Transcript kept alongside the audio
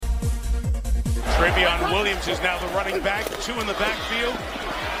Travion Williams is now the running back, 2 in the backfield.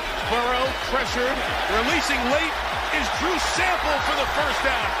 Burrow pressured, releasing late is Drew Sample for the first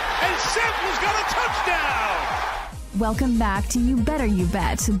down, and Sample's got a touchdown! Welcome back to You Better You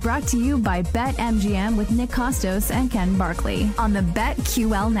Bet, brought to you by BetMGM with Nick Costos and Ken Barkley on the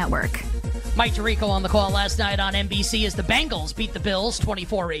BetQL network. Mike Tirico on the call last night on NBC as the Bengals beat the Bills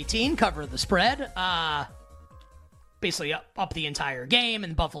 24-18, cover the spread. Basically up the entire game,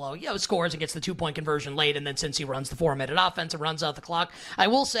 and Buffalo, scores and gets the 2-point conversion late, and then since he runs the 4-minute offense and runs out the clock. I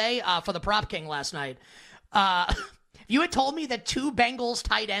will say, for the Prop King last night, if you had told me that 2 Bengals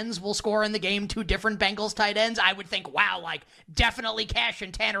tight ends will score in the game, 2 different Bengals tight ends, I would think, wow, definitely cash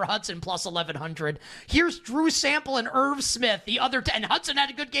in Tanner Hudson plus 1,100. Here's Drew Sample and Irv Smith, the other, and Hudson had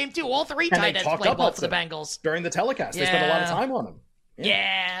a good game too. All 3 tight ends played well for the Bengals. During the telecast, they spent a lot of time on him.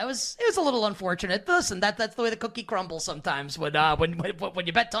 Yeah, it was a little unfortunate. Listen, that's the way the cookie crumbles sometimes. When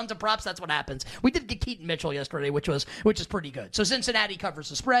you bet tons of props, that's what happens. We did get Keaton Mitchell yesterday, which is pretty good. So Cincinnati covers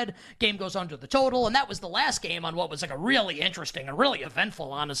the spread. Game goes under the total, and that was the last game on what was a really interesting and really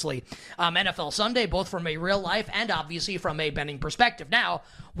eventful, honestly, NFL Sunday, both from a real life and obviously from a betting perspective. Now,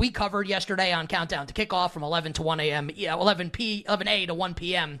 we covered yesterday on Countdown to Kickoff from 11 to 1 a.m. 11A to 1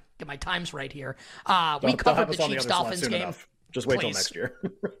 p.m. Get my times right here. We covered the Chiefs-Dolphins game. Enough. Just wait till next year.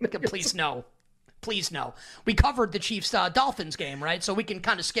 Please no. Please no. We covered the Chiefs-Dolphins game, right? So we can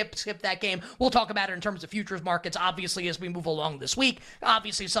kind of skip that game. We'll talk about it in terms of futures markets, obviously, as we move along this week.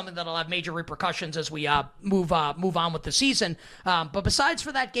 Obviously, something that'll have major repercussions as we move on with the season. But besides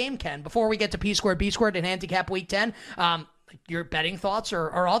for that game, Ken, before we get to P-Squared, B-Squared, and Handicap Week 10, your betting thoughts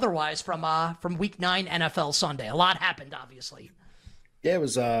or otherwise from Week 9 NFL Sunday. A lot happened, obviously. Yeah,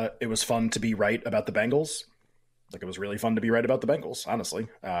 it was fun to be right about the Bengals. It was really fun to be right about the Bengals, honestly.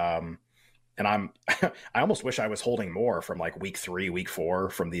 And I almost wish I was holding more from week 3, week 4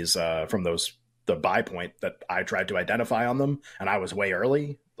 from the buy point that I tried to identify on them. And I was way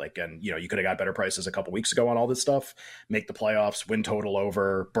early. You could have got better prices a couple weeks ago on all this stuff. Make the playoffs, win total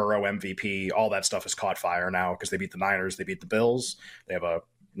over, Burrow MVP, all that stuff has caught fire now because they beat the Niners, they beat the Bills. They have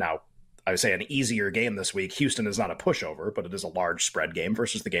I would say an easier game this week. Houston is not a pushover, but it is a large spread game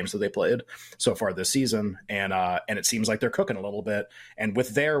versus the games that they played so far this season. And it seems like they're cooking a little bit. And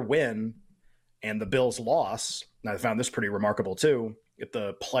with their win and the Bills' loss, and I found this pretty remarkable too, if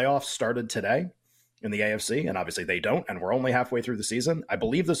the playoffs started today in the AFC, and obviously they don't, and we're only halfway through the season, I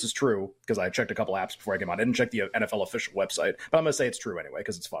believe this is true because I checked a couple apps before I came on. I didn't check the NFL official website, but I'm going to say it's true anyway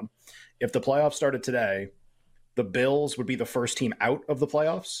because it's fun. If the playoffs started today, the Bills would be the first team out of the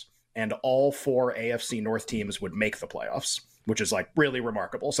playoffs, and all 4 AFC North teams would make the playoffs, which is really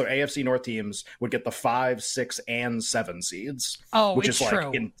remarkable. So AFC North teams would get the 5, 6, and 7 seeds. Oh, which it's is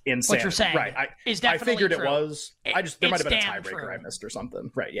true. Insane. What you're saying, right? I figured true. It was. There might have been a tiebreaker I missed or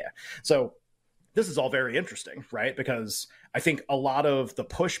something. Right? Yeah. So this is all very interesting, right? Because I think a lot of the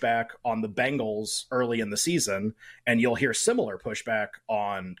pushback on the Bengals early in the season, and you'll hear similar pushback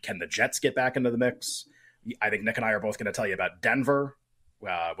on can the Jets get back into the mix? I think Nick and I are both going to tell you about Denver.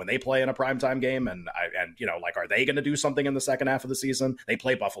 When they play in a primetime game and are they going to do something in the second half of the season? They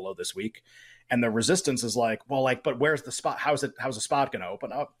play Buffalo this week. And the resistance is but where's the spot? How's the spot going to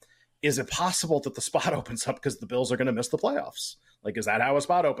open up? Is it possible that the spot opens up because the Bills are going to miss the playoffs? Is that how a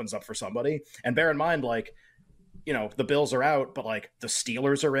spot opens up for somebody? And bear in mind, the Bills are out, but the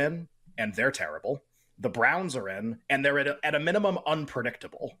Steelers are in and they're terrible. The Browns are in, and they're at a minimum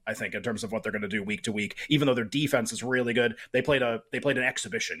unpredictable, I think, in terms of what they're going to do week to week, even though their defense is really good. They played an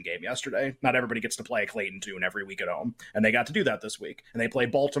exhibition game yesterday. Not everybody gets to play Clayton Tune every week at home, and they got to do that this week. And they play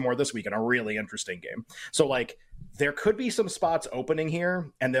Baltimore this week in a really interesting game. So, there could be some spots opening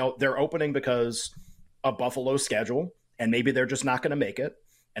here, and they're opening because of Buffalo's schedule, and maybe they're just not going to make it.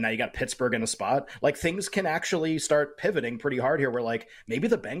 And now you got Pittsburgh in a spot. Things can actually start pivoting pretty hard here where maybe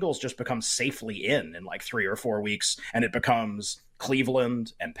the Bengals just become safely in 3 or 4 weeks and it becomes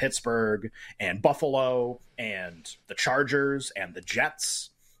Cleveland and Pittsburgh and Buffalo and the Chargers and the Jets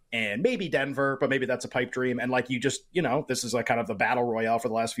and maybe Denver, but maybe that's a pipe dream. And this is kind of the battle royale for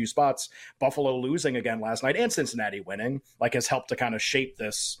the last few spots. Buffalo losing again last night and Cincinnati winning has helped to kind of shape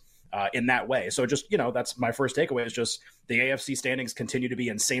this in that way. So that's my first takeaway is just the AFC standings continue to be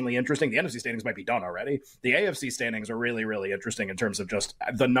insanely interesting. The NFC standings might be done already. The AFC standings are really, really interesting in terms of just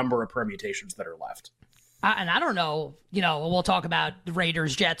the number of permutations that are left. And I don't know, we'll talk about the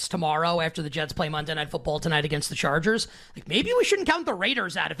Raiders-Jets tomorrow after the Jets play Monday Night Football tonight against the Chargers. Maybe we shouldn't count the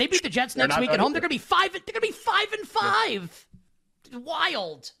Raiders out. If they beat the Jets next week at home, they're going to be 5 and 5. Yeah.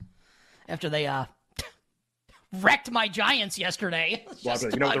 Wild. After they wrecked my Giants yesterday. Well, you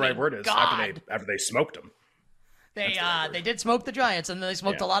know what the right word is after they smoked them. They did smoke the Giants, and they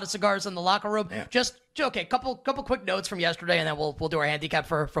smoked a lot of cigars in the locker room. Yeah. Just okay. Couple quick notes from yesterday, and then we'll do our handicap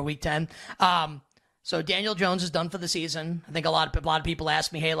for Week 10. So Daniel Jones is done for the season. I think a lot of people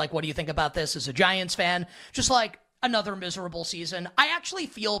ask me, hey, like, what do you think about this as a Giants fan? Just like another miserable season. I actually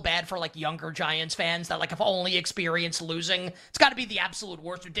feel bad for like younger Giants fans that like have only experienced losing. It's got to be the absolute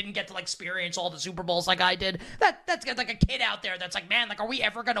worst, who didn't get to like experience all the Super Bowls like I did. That's got like a kid out there that's like, man, like, are we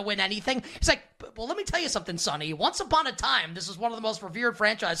ever going to win anything? He's like, well, let me tell you something, Sonny. Once upon a time, this is one of the most revered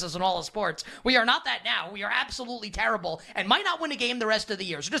franchises in all of sports. We are not that now. We are absolutely terrible and might not win a game the rest of the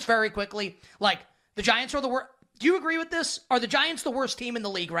year. So just very quickly, like, the Giants are the worst. Do you agree with this? Are the Giants the worst team in the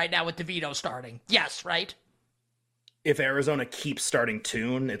league right now with DeVito starting? Yes, right? If Arizona keeps starting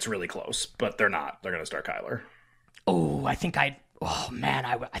Tune, it's really close, but they're not. They're going to start Kyler. Oh, I think Arizona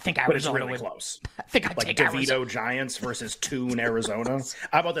but it's really close. I think I'd like take DeVito Arizona. Giants versus Tune Arizona.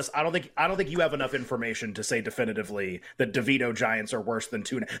 How about this? I don't think you have enough information to say definitively that DeVito Giants are worse than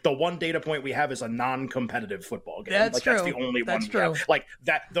Tune. The one data point we have is a non-competitive football game. That's true. That's the only one. True. Like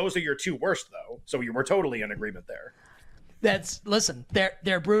that. Those are your two worst, though. So we're totally in agreement there. Listen,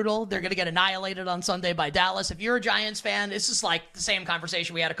 they're brutal. They're going to get annihilated on Sunday by Dallas. If you're a Giants fan, this is like the same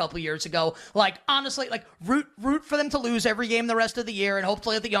conversation we had a couple of years ago. Like, honestly, like root for them to lose every game the rest of the year, and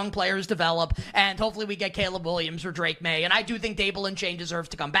hopefully the young players develop, and hopefully we get Caleb Williams or Drake May. And I do think Dable and Chain deserve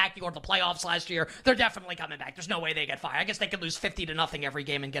to come back. You go to the playoffs last year, they're definitely coming back. There's no way they get fired. I guess they could lose 50-0 every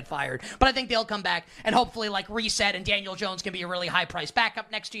game and get fired, but I think they'll come back and hopefully like reset. And Daniel Jones can be a really high price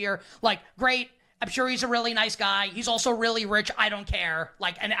backup next year. Like, great. I'm sure he's a really nice guy. He's also really rich. I don't care.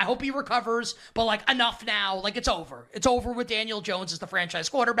 Like, and I hope he recovers, but like, enough now. Like, it's over. It's over with Daniel Jones as the franchise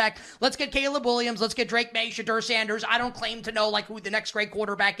quarterback. Let's get Caleb Williams. Let's get Drake May, Shadur Sanders. I don't claim to know like who the next great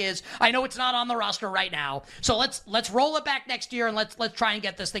quarterback is. I know it's not on the roster right now. So let's roll it back next year and let's try and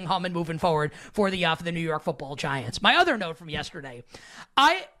get this thing humming moving forward for the New York Football Giants. My other note from yesterday,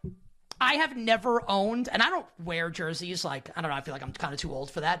 I have never owned, and I don't wear jerseys, like, I don't know, I feel like I'm kind of too old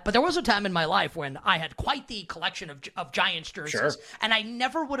for that, but there was a time in my life when I had quite the collection of Giants jerseys, sure. And I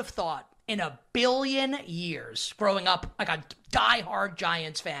never would have thought in a billion years, growing up like a diehard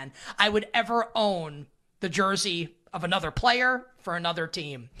Giants fan, I would ever own the jersey of another player for another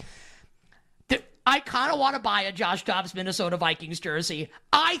team. I kind of want to buy a Josh Dobbs Minnesota Vikings jersey.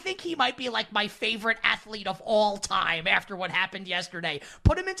 I think he might be like my favorite athlete of all time after what happened yesterday.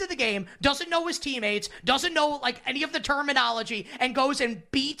 Put him into the game, doesn't know his teammates, doesn't know like any of the terminology, and goes and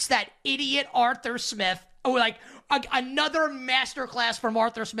beats that idiot Arthur Smith. Oh, like another masterclass from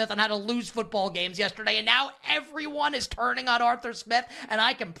Arthur Smith on how to lose football games yesterday. And now everyone is turning on Arthur Smith, and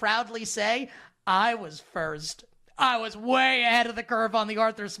I can proudly say I was first. I was way ahead of the curve on the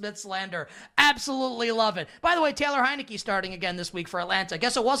Arthur Smith slander. Absolutely love it. By the way, Taylor Heineke starting again this week for Atlanta. I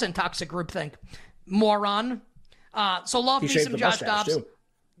guess it wasn't toxic groupthink. Moron. So love me some Josh Dobbs. Too.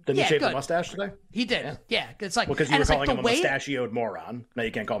 Didn't he shave the mustache today? He did. Yeah. It's like, because you were calling him a mustachioed moron. Now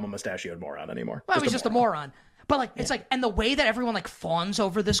you can't call him a mustachioed moron anymore. Well, he's just a moron. But like, it's like, and the way that everyone like fawns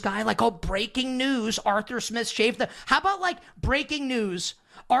over this guy, like, oh, breaking news, Arthur Smith shaved the. How about like breaking news?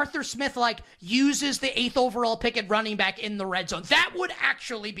 Arthur Smith, like, uses the 8th overall pick at running back in the red zone. That would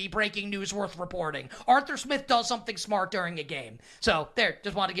actually be breaking news worth reporting. Arthur Smith does something smart during a game. So, there,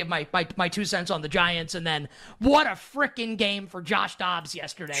 just want to give my 2 cents on the Giants. And then, what a freaking game for Josh Dobbs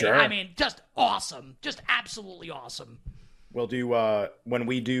yesterday. Sure. I mean, just awesome. Just absolutely awesome. We'll do, when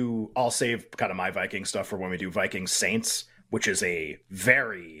we do, I'll save kind of my Viking stuff for when we do Vikings Saints, which is a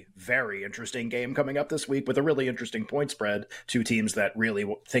very, very interesting game coming up this week with a really interesting point spread. Two teams that really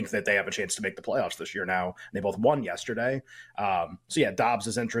think that they have a chance to make the playoffs this year now. They both won yesterday. So yeah, Dobbs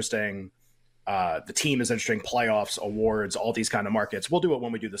is interesting. The team is interesting. Playoffs, awards, all these kind of markets. We'll do it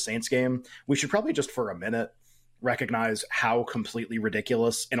when we do the Saints game. We should probably just for a minute recognize how completely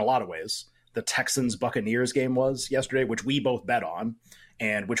ridiculous, in a lot of ways, the Texans-Buccaneers game was yesterday, which we both bet on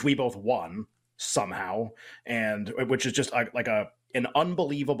and which we both won somehow, and which is just like an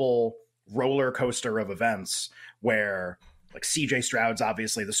unbelievable roller coaster of events where like CJ Stroud's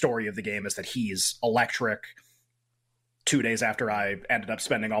obviously the story of the game is that he's electric. 2 days after I ended up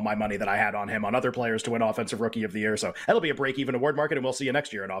spending all my money that I had on him on other players to win Offensive Rookie of the Year. So that'll be a break-even award market, and we'll see you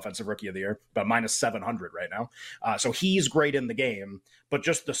next year in Offensive Rookie of the Year, about minus 700 right now. So he's great in the game, but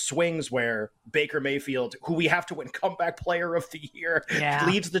just the swings where Baker Mayfield, who we have to win Comeback Player of the Year,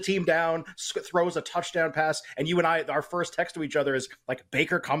 leads the team down, throws a touchdown pass, and you and I, our first text to each other is like,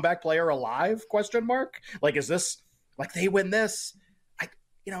 Baker Comeback Player alive? ? Like, is this, like, they win this?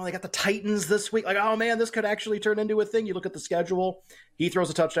 They got the Titans this week. Like, oh, man, this could actually turn into a thing. You look at the schedule. He throws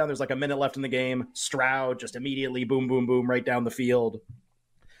a touchdown. There's like a minute left in the game. Stroud just immediately boom, boom, boom right down the field.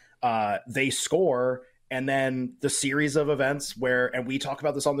 They score, And then the series of events where, and we talk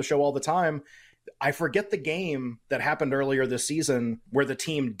about this on the show all the time, I forget the game that happened earlier this season where the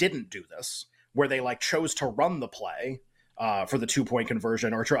team didn't do this, where they like chose to run the play for the 2-point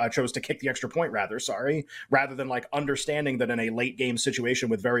conversion, or chose to kick the extra point rather than like understanding that in a late game situation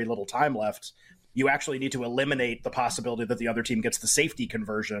with very little time left, you actually need to eliminate the possibility that the other team gets the safety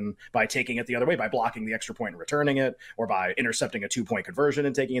conversion by taking it the other way, by blocking the extra point and returning it, or by intercepting a 2-point conversion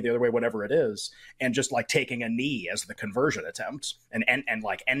and taking it the other way, whatever it is, and just like taking a knee as the conversion attempt and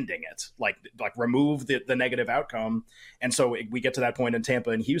like ending it, like remove the negative outcome. And so we get to that point in Tampa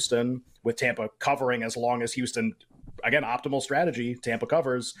and Houston, with Tampa covering as long as Houston, again, optimal strategy, Tampa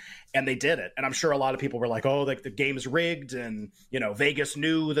covers, and they did it. And I'm sure a lot of people were like, oh, like the game's rigged, and, you know, Vegas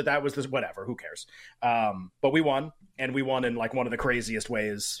knew that was this, whatever, who cares? But we won, and we won in like one of the craziest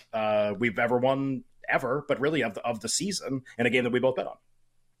ways we've ever won ever, but really of the season, in a game that we both bet on.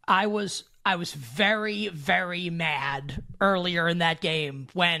 I was very, very mad earlier in that game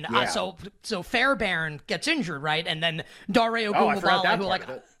when so Fairbairn gets injured, right? And then Dario Gumabala, who like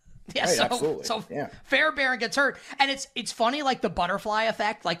yeah, right, so Fairbairn gets hurt, and it's funny, like the butterfly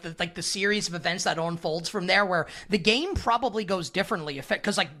effect, like the series of events that unfolds from there, where the game probably goes differently,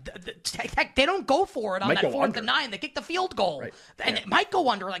 because like they don't go for it on that 4th and 9, they kick the field goal, and it might go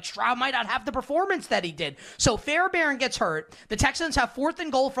under. Like Stroud might not have the performance that he did. So Fairbairn gets hurt. The Texans have 4th and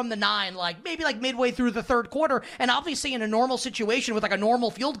goal from the 9, like maybe like midway through the 3rd quarter, and obviously in a normal situation with like a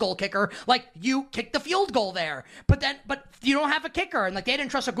normal field goal kicker, like you kick the field goal there, but you don't have a kicker, and like they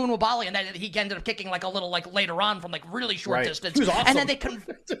didn't trust Agunu Bali, and then he ended up kicking like a little like later on from like really short distance. Awesome. And then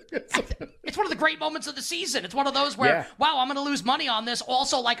it's one of the great moments of the season. It's one of those where, wow, I'm going to lose money on this.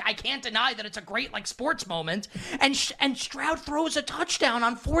 Also, like, I can't deny that it's a great like sports moment. And Stroud throws a touchdown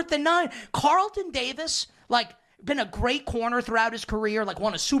on 4th and 9. Carlton Davis, like, been a great corner throughout his career, like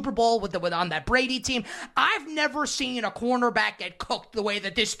won a Super Bowl with on that Brady team. I've never seen a cornerback get cooked the way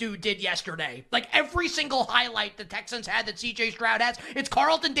that this dude did yesterday. Like every single highlight the Texans had that CJ Stroud has, it's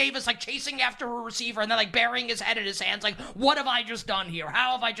Carlton Davis like chasing after a receiver and then like burying his head in his hands like, what have I just done here?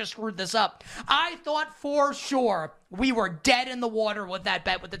 How have I just screwed this up? I thought for sure we were dead in the water with that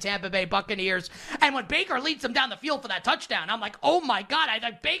bet with the Tampa Bay Buccaneers. And when Baker leads them down the field for that touchdown, I'm like, oh my God, I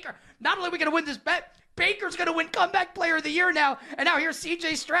think Baker, not only are we going to win this bet, Baker's going to win comeback player of the year now. And now here's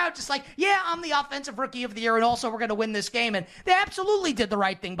CJ Stroud just like, yeah, I'm the offensive rookie of the year, and also we're going to win this game. And they absolutely did the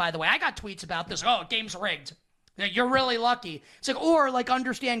right thing, by the way. I got tweets about this. Oh, game's rigged. You're really lucky. It's like, or like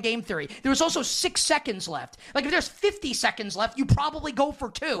understand game theory. There was also 6 seconds left. Like if there's 50 seconds left, you probably go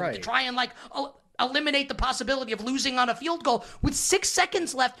for 2 to try and like eliminate the possibility of losing on a field goal. With 6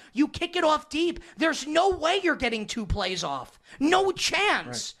 seconds left, you kick it off deep. There's no way you're getting 2 plays off. No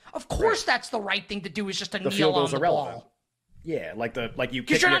chance. Of course that's the right thing to do, is just to kneel on the ball. Yeah, like you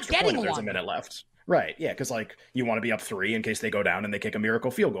kick the extra point if there's a minute left. Right, yeah, because like you want to be up 3 in case they go down and they kick a miracle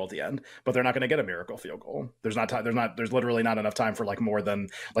field goal at the end, but they're not going to get a miracle field goal. There's literally not enough time for like more than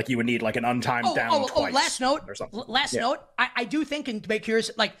like you would need like an untimed down twice. Last note, or something. Note. I do think, and to make curious,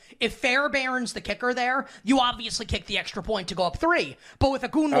 like if Fairbairn's the kicker there, you obviously kick the extra point to go up 3. But with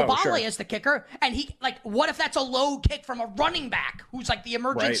Agunu Bali as the kicker, and he like, what if that's a low kick from a running back who's like the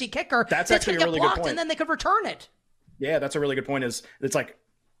emergency kicker? That's actually a really good point. And then they could return it. Yeah, that's a really good point. It's like,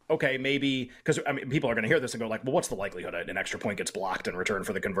 okay, maybe, because I mean, people are going to hear this and go like, well, what's the likelihood an extra point gets blocked in return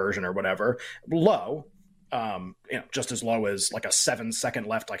for the conversion or whatever? Low, just as low as like a 7-second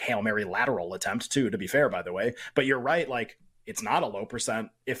left, like Hail Mary lateral attempt too, to be fair, by the way. But you're right, like it's not a low percent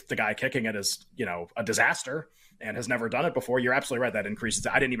if the guy kicking it is, a disaster and has never done it before. You're absolutely right. That increases.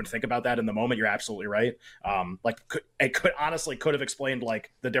 I didn't even think about that in the moment. You're absolutely right. It could have explained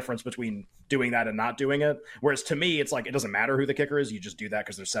like the difference between doing that and not doing it. Whereas to me, it's like, it doesn't matter who the kicker is. You just do that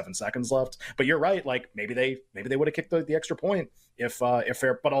because there's 7 seconds left. But you're right. Like maybe they would have kicked the extra point if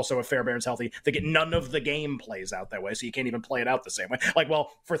Fairbairn's healthy. They get none of the game plays out that way. So you can't even play it out the same way. Like,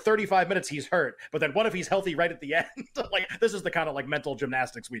 well, for 35 minutes, he's hurt, but then what if he's healthy right at the end? Like this is the kind of like mental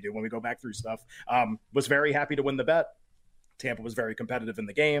gymnastics we do when we go back through stuff. Was very happy to win the bet. Tampa was very competitive in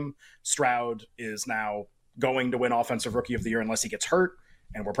the game. Stroud is now going to win Offensive Rookie of the Year unless he gets hurt.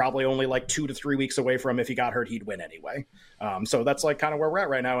 And we're probably only like 2 to 3 weeks away from, if he got hurt, he'd win anyway. So that's like kind of where we're at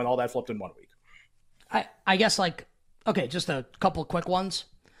right now. And all that flipped in 1 week. I guess like, okay, just a couple quick ones.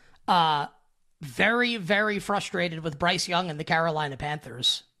 Very, very frustrated with Bryce Young and the Carolina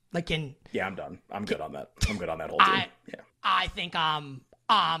Panthers. Yeah, I'm done. I'm good on that. I'm good on that whole team. I think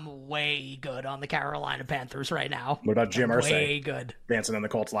I'm way good on the Carolina Panthers right now. What about Jim Irsay? Way good. Dancing in the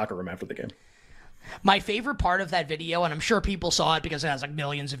Colts locker room after the game. My favorite part of that video, and I'm sure people saw it because it has like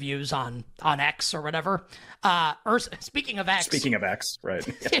millions of views on X or whatever. Speaking of X, right?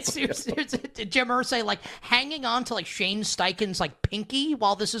 It's Jim Irsay like hanging on to like Shane Steichen's like pinky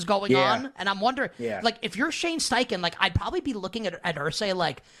while this is going on, and I'm wondering, like, if you're Shane Steichen, like, I'd probably be looking at Irsay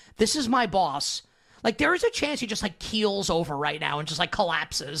like, this is my boss. Like, there is a chance he just like keels over right now and just like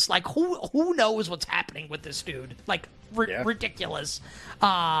collapses. Like, who knows what's happening with this dude? Like, ridiculous.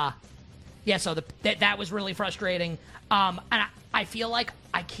 Yeah, so that was really frustrating. And I feel like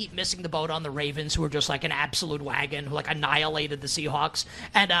I keep missing the boat on the Ravens, who are just like an absolute wagon, who like annihilated the Seahawks.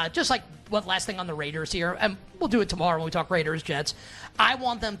 And just like one last thing on the Raiders here, and we'll do it tomorrow when we talk Raiders Jets. I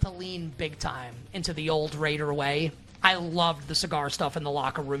want them to lean big time into the old Raider way. I loved the cigar stuff in the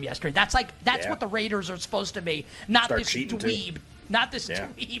locker room yesterday. That's what the Raiders are supposed to be, not this dweeb. Not this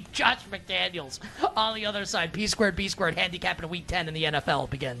dweeb Josh McDaniels on the other side. P squared, B squared, handicap in Week 10 in the NFL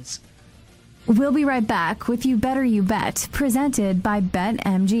begins. We'll be right back with You Better You Bet, presented by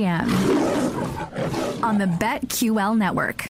BetMGM on the BetQL network.